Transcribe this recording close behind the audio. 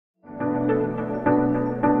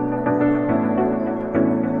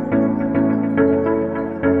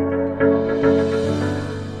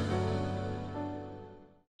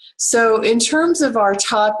So in terms of our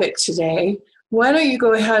topic today, why don't you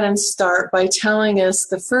go ahead and start by telling us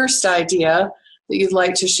the first idea that you'd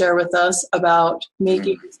like to share with us about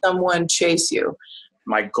making someone chase you?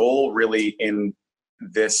 My goal really in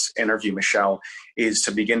this interview, Michelle, is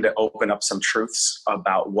to begin to open up some truths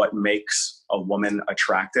about what makes a woman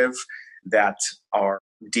attractive that are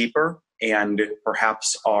deeper and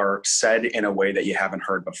perhaps are said in a way that you haven't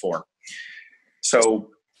heard before.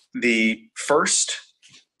 So the first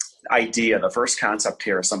idea, the first concept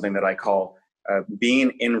here is something that I call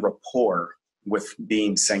being in rapport with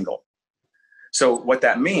being single. So what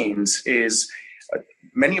that means is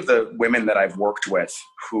many of the women that I've worked with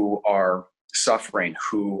who are suffering,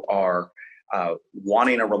 who are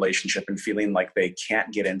wanting a relationship and feeling like they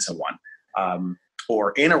can't get into one,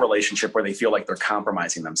 or in a relationship where they feel like they're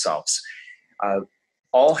compromising themselves,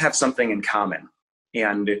 all have something in common.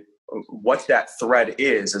 And what that thread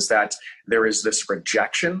is that there is this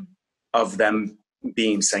rejection of them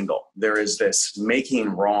being single. There is this making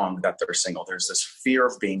wrong that they're single. There's this fear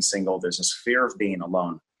of being single. There's this fear of being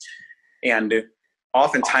alone. And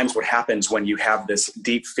oftentimes what happens when you have this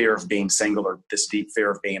deep fear of being single or this deep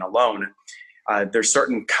fear of being alone, there's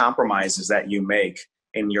certain compromises that you make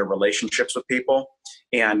in your relationships with people.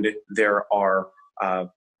 And there are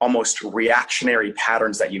almost reactionary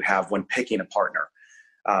patterns that you have when picking a partner.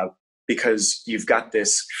 Because you've got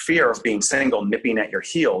this fear of being single nipping at your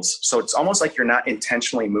heels. So it's almost like you're not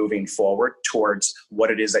intentionally moving forward towards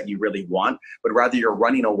what it is that you really want, but rather you're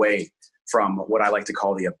running away from what I like to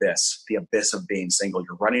call the abyss of being single.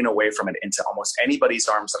 You're running away from it into almost anybody's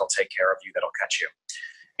arms that'll take care of you, that'll catch you.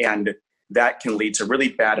 And that can lead to really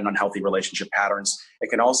bad and unhealthy relationship patterns. It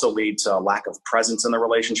can also lead to a lack of presence in the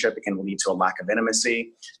relationship. It can lead to a lack of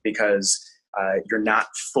intimacy because you're not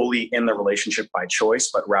fully in the relationship by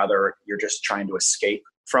choice, but rather you're just trying to escape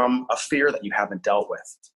from a fear that you haven't dealt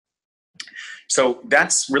with. So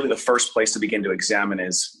that's really the first place to begin to examine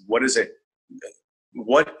is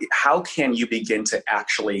how can you begin to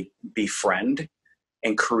actually befriend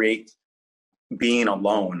and create being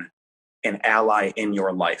alone an ally in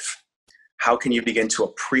your life? How can you begin to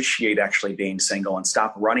appreciate actually being single and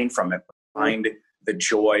stop running from it, find the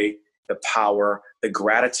joy, the power, the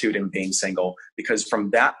gratitude in being single? Because from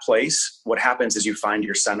that place, what happens is you find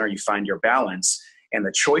your center, you find your balance, and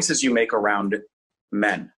the choices you make around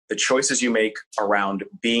men, the choices you make around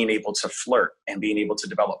being able to flirt and being able to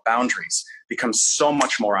develop boundaries become so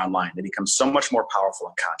much more online. They become so much more powerful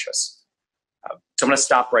and conscious. So I'm going to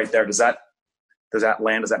stop right there. Does that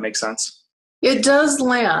land? Does that make sense? It does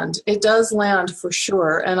land. It does land for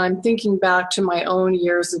sure. And I'm thinking back to my own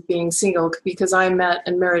years of being single because I met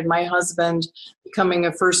and married my husband, becoming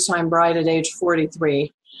a first-time bride at age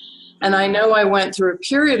 43. And I know I went through a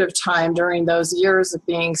period of time during those years of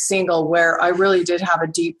being single where I really did have a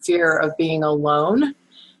deep fear of being alone.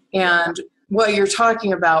 And what you're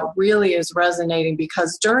talking about really is resonating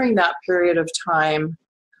because during that period of time,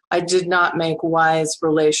 I did not make wise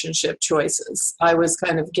relationship choices. I was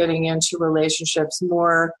kind of getting into relationships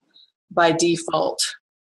more by default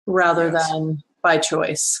rather than by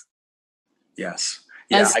choice. Yes.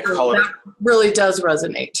 Yeah, I call it. That really does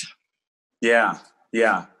resonate. Yeah.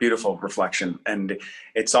 Yeah. Beautiful reflection. And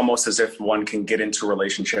it's almost as if one can get into a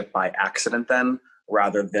relationship by accident then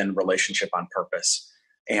rather than relationship on purpose.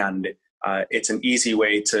 And it's an easy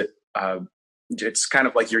way to, it's kind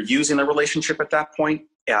of like you're using the relationship at that point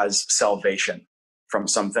as salvation from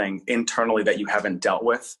something internally that you haven't dealt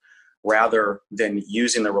with, rather than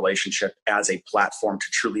using the relationship as a platform to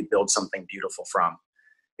truly build something beautiful from.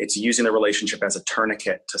 It's using the relationship as a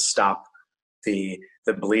tourniquet to stop the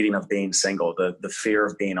bleeding of being single, the fear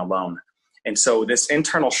of being alone. And so this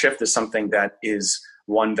internal shift is something that is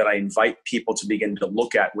one that I invite people to begin to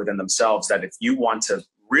look at within themselves, that if you want to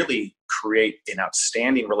really create an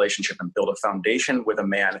outstanding relationship and build a foundation with a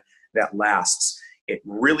man that lasts, it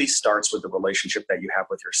really starts with the relationship that you have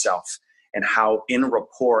with yourself and how in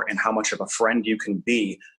rapport and how much of a friend you can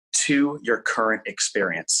be to your current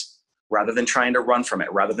experience rather than trying to run from it,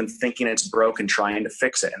 rather than thinking it's broke and trying to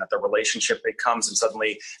fix it and that the relationship it comes and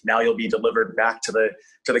suddenly now you'll be delivered back to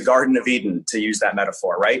the Garden of Eden, to use that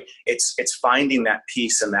metaphor, right? It's finding that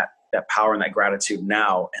peace and that power and that gratitude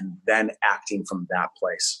now and then acting from that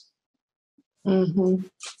place. Mm-hmm.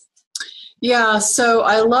 Yeah, so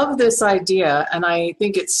I love this idea, and I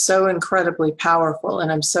think it's so incredibly powerful,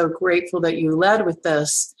 and I'm so grateful that you led with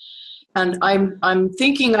this. And I'm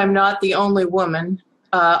thinking I'm not the only woman.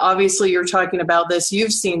 Obviously, you're talking about this.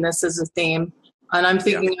 You've seen this as a theme, and I'm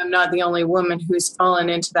thinking I'm not the only woman who's fallen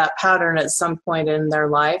into that pattern at some point in their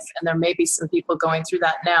life, and there may be some people going through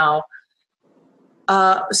that now.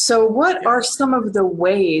 So what are some of the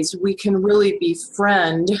ways we can really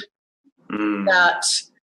befriend that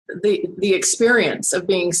the experience of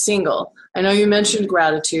being single? I know you mentioned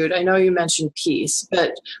gratitude. I know you mentioned peace.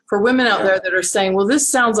 But for women out there that are saying, well, this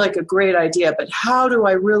sounds like a great idea, but how do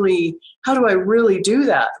I really do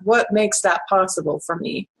that? What makes that possible for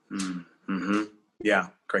me? Mm-hmm. Yeah,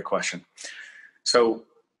 great question. So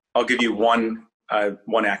I'll give you one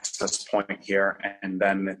access point here, and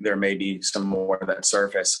then there may be some more that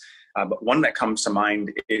surface. But one that comes to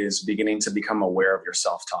mind is beginning to become aware of your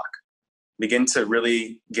self-talk. Begin to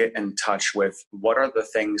really get in touch with what are the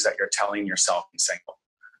things that you're telling yourself in single.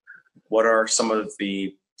 What are some of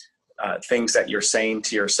the things that you're saying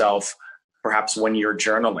to yourself, perhaps when you're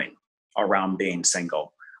journaling around being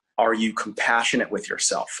single? Are you compassionate with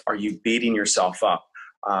yourself? Are you beating yourself up?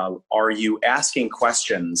 Are you asking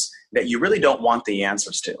questions that you really don't want the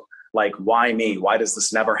answers to? Like, why me? Why does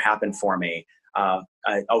this never happen for me?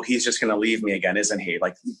 He's just going to leave me again, isn't he?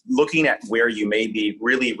 Like, looking at where you may be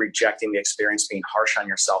really rejecting the experience, being harsh on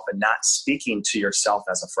yourself, and not speaking to yourself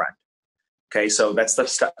as a friend. Okay, so that's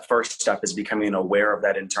the first step, is becoming aware of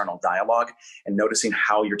that internal dialogue and noticing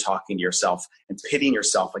how you're talking to yourself and pitting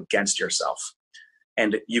yourself against yourself.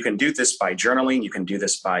 And you can do this by journaling. You can do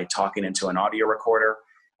this by talking into an audio recorder.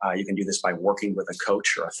 You can do this by working with a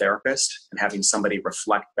coach or a therapist and having somebody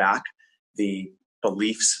reflect back the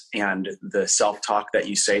beliefs and the self-talk that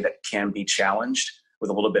you say that can be challenged with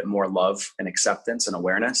a little bit more love and acceptance and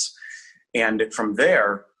awareness. And from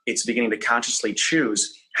there, it's beginning to consciously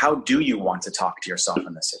choose, how do you want to talk to yourself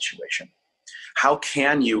in this situation? How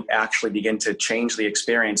can you actually begin to change the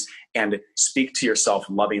experience and speak to yourself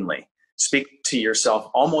lovingly? Speak to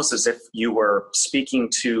yourself almost as if you were speaking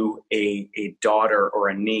to a daughter or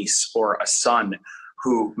a niece or a son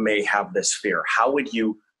who may have this fear. How would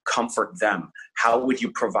you comfort them? How would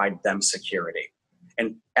you provide them security?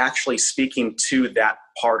 And actually speaking to that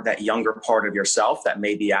part, that younger part of yourself that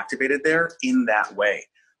may be activated there in that way.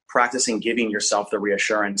 Practicing giving yourself the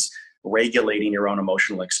reassurance, regulating your own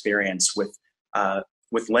emotional experience with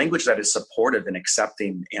language that is supportive and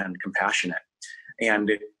accepting and compassionate.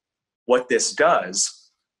 And what this does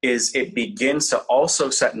is it begins to also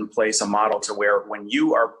set in place a model to where when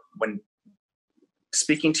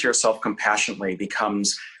speaking to yourself compassionately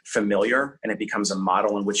becomes familiar and it becomes a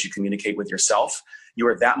model in which you communicate with yourself, you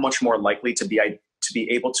are that much more likely to be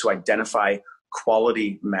able to identify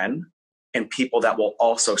quality men and people that will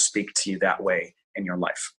also speak to you that way in your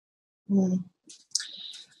life. Mm.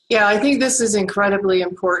 Yeah, I think this is incredibly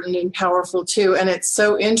important and powerful too. And it's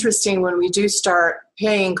so interesting when we do start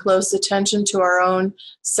paying close attention to our own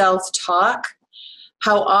self-talk,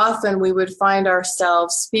 how often we would find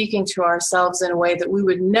ourselves speaking to ourselves in a way that we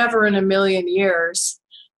would never in a million years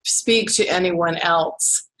speak to anyone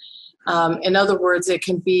else. In other words, it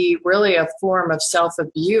can be really a form of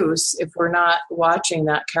self-abuse if we're not watching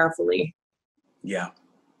that carefully. Yeah,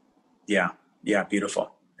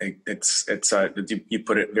 beautiful. It's you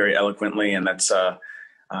put it very eloquently, and that's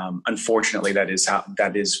unfortunately that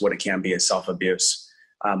is what it can be, is self-abuse.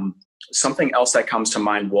 Something else that comes to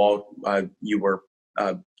mind while you were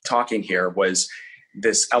talking here was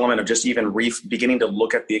this element of just even beginning to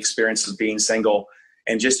look at the experience of being single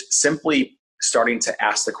and just simply starting to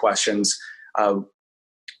ask the questions of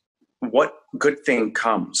what good thing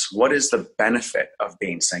comes? What is the benefit of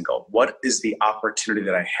being single? What is the opportunity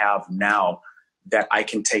that I have now that I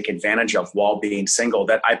can take advantage of while being single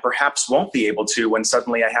that I perhaps won't be able to when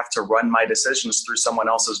suddenly I have to run my decisions through someone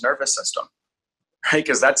else's nervous system, right?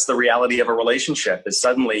 Because that's the reality of a relationship, is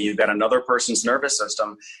suddenly you've got another person's nervous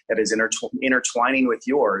system that is intertwining with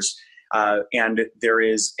yours. And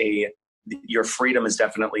your freedom is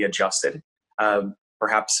definitely adjusted.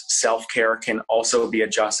 Perhaps self-care can also be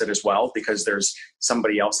adjusted as well because there's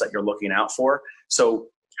somebody else that you're looking out for. So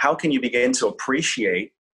how can you begin to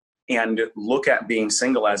appreciate and look at being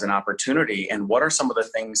single as an opportunity? And what are some of the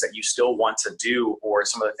things that you still want to do, or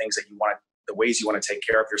some of the things that the ways you want to take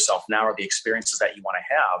care of yourself now, or the experiences that you want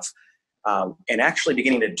to have, and actually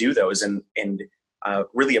beginning to do those and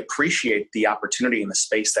really appreciate the opportunity and the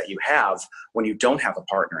space that you have when you don't have a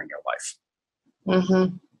partner in your life.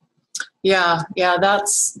 Mm-hmm. Yeah,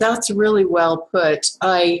 that's really well put.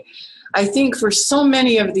 I think for so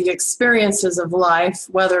many of the experiences of life,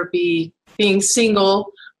 whether it be being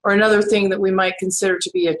single or another thing that we might consider to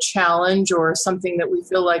be a challenge or something that we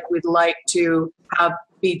feel like we'd like to have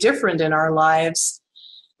be different in our lives,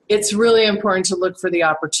 it's really important to look for the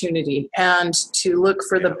opportunity and to look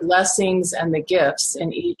for the blessings and the gifts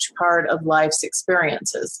in each part of life's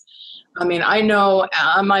experiences. I mean, I know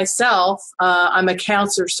myself, I'm a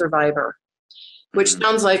cancer survivor. which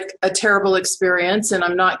sounds like a terrible experience. And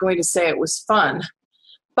I'm not going to say it was fun,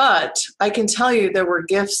 but I can tell you there were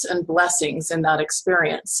gifts and blessings in that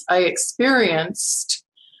experience. I experienced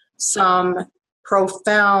some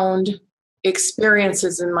profound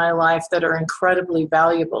experiences in my life that are incredibly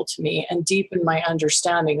valuable to me and deepen my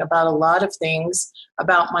understanding about a lot of things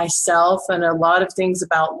about myself and a lot of things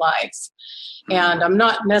about life. And I'm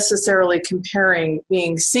not necessarily comparing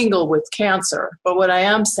being single with cancer, but what I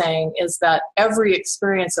am saying is that every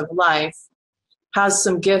experience of life has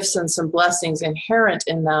some gifts and some blessings inherent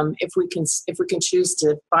in them if we can choose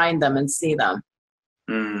to find them and see them.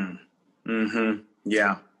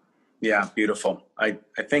 Yeah. Yeah. Beautiful. I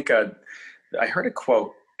think I heard a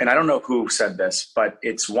quote, and I don't know who said this, but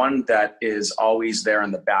it's one that is always there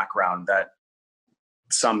in the background that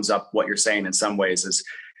sums up what you're saying in some ways, is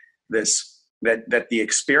this, that the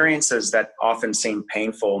experiences that often seem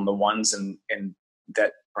painful and the ones and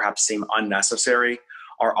that perhaps seem unnecessary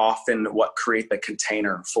are often what create the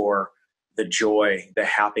container for the joy, the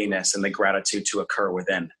happiness, and the gratitude to occur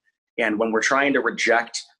within. And when we're trying to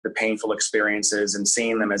reject the painful experiences and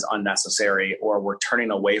seeing them as unnecessary, or we're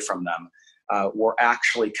turning away from them, we're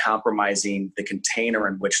actually compromising the container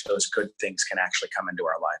in which those good things can actually come into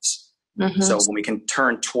our lives. Mm-hmm. So when we can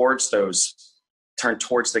turn towards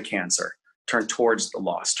the cancer, turn towards the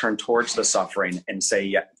loss, turn towards the suffering, and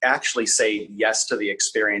actually say yes to the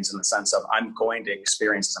experience in the sense of, I'm going to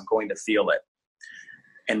experience this, I'm going to feel it,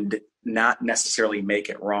 and not necessarily make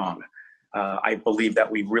it wrong. I believe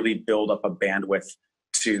that we really build up a bandwidth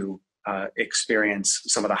to experience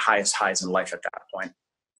some of the highest highs in life at that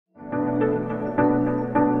point.